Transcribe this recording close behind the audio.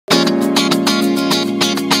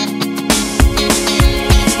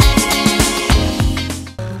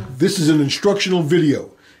This is an instructional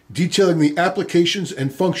video detailing the applications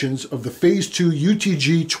and functions of the Phase 2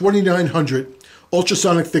 UTG-2900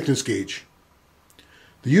 Ultrasonic Thickness Gauge.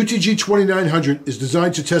 The UTG-2900 is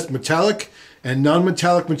designed to test metallic and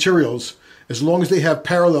non-metallic materials as long as they have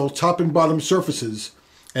parallel top and bottom surfaces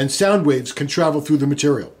and sound waves can travel through the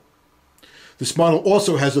material. This model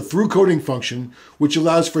also has a through coating function which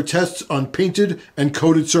allows for tests on painted and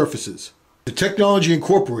coated surfaces. The technology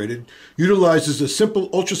incorporated utilizes a simple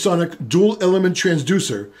ultrasonic dual-element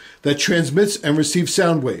transducer that transmits and receives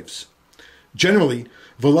sound waves. Generally,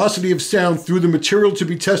 velocity of sound through the material to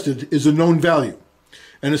be tested is a known value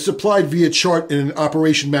and is supplied via chart in an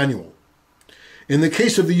operation manual. In the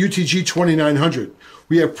case of the UTG-2900,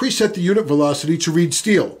 we have preset the unit velocity to read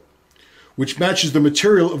steel, which matches the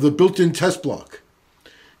material of the built-in test block.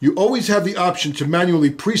 You always have the option to manually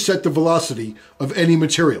preset the velocity of any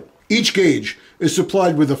material. Each gauge is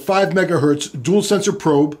supplied with a 5 MHz dual sensor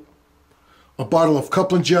probe, a bottle of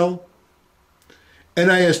coupling gel,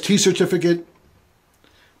 NIST certificate,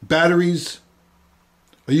 batteries,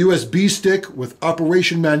 a USB stick with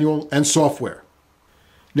operation manual and software.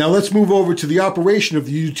 Now let's move over to the operation of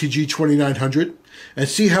the UTG-2900 and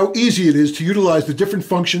see how easy it is to utilize the different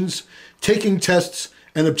functions, taking tests,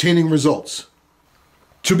 and obtaining results.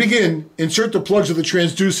 To begin, insert the plugs of the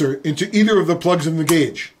transducer into either of the plugs in the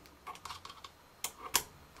gauge.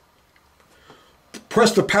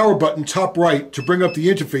 Press the power button top right to bring up the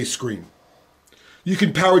interface screen. You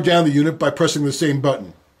can power down the unit by pressing the same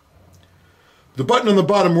button. The button on the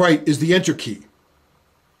bottom right is the enter key.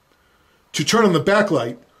 To turn on the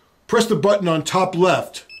backlight, press the button on top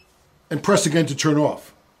left and press again to turn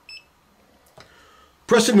off.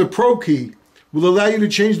 Pressing the probe key will allow you to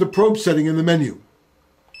change the probe setting in the menu.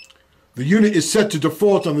 The unit is set to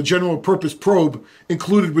default on the general purpose probe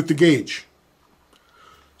included with the gauge.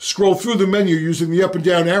 Scroll through the menu using the up and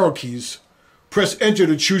down arrow keys, press enter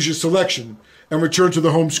to choose your selection, and return to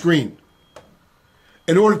the home screen.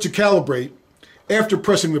 In order to calibrate, after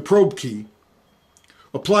pressing the probe key,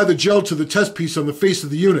 apply the gel to the test piece on the face of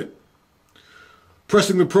the unit.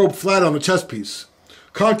 Pressing the probe flat on the test piece,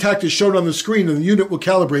 contact is shown on the screen and the unit will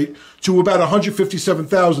calibrate to about 157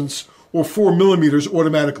 thousandths or 4 millimeters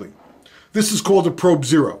automatically. This is called a probe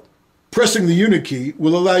zero. Pressing the unit key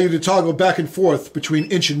will allow you to toggle back and forth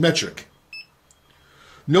between inch and metric.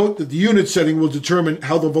 Note that the unit setting will determine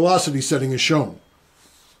how the velocity setting is shown.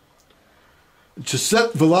 To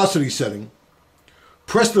set velocity setting,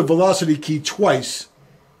 press the velocity key twice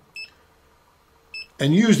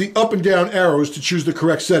and use the up and down arrows to choose the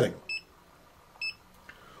correct setting.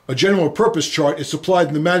 A general purpose chart is supplied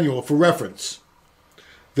in the manual for reference.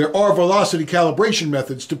 There are velocity calibration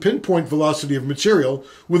methods to pinpoint velocity of material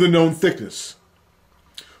with a known thickness.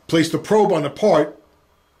 Place the probe on a part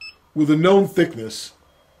with a known thickness,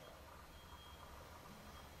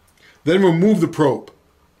 then remove the probe.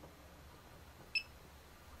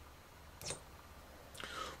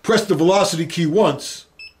 Press the velocity key once.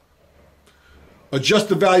 Adjust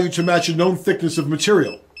the value to match a known thickness of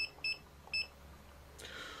material.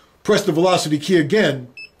 Press the velocity key again,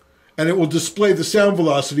 and it will display the sound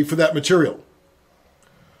velocity for that material.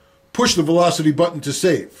 Push the velocity button to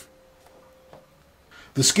save.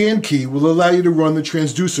 The scan key will allow you to run the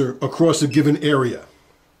transducer across a given area.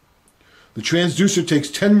 The transducer takes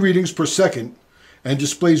 10 readings per second and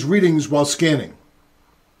displays readings while scanning.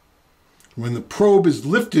 When the probe is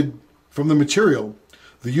lifted from the material,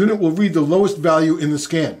 the unit will read the lowest value in the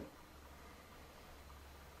scan.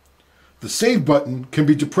 The save button can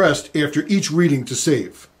be depressed after each reading to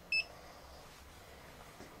save.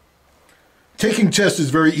 Taking tests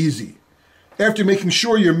is very easy. After making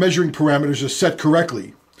sure your measuring parameters are set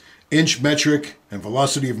correctly, inch, metric, and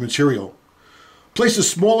velocity of material, place a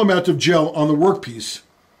small amount of gel on the workpiece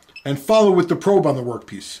and follow with the probe on the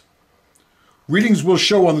workpiece. Readings will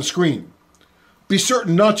show on the screen. Be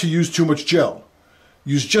certain not to use too much gel.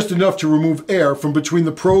 Use just enough to remove air from between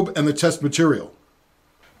the probe and the test material.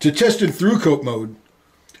 To test in through coat mode,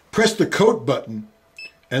 press the coat button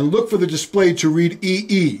and look for the display to read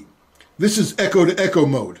EE. This is echo to echo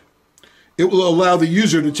mode. It will allow the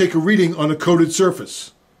user to take a reading on a coated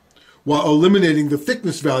surface while eliminating the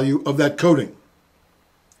thickness value of that coating.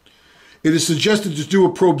 It is suggested to do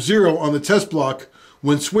a probe zero on the test block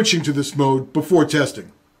when switching to this mode before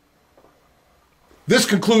testing. This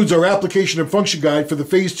concludes our application and function guide for the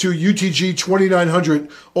Phase 2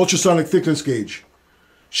 UTG-2900 Ultrasonic Thickness Gauge.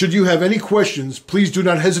 Should you have any questions, please do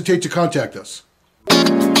not hesitate to contact us.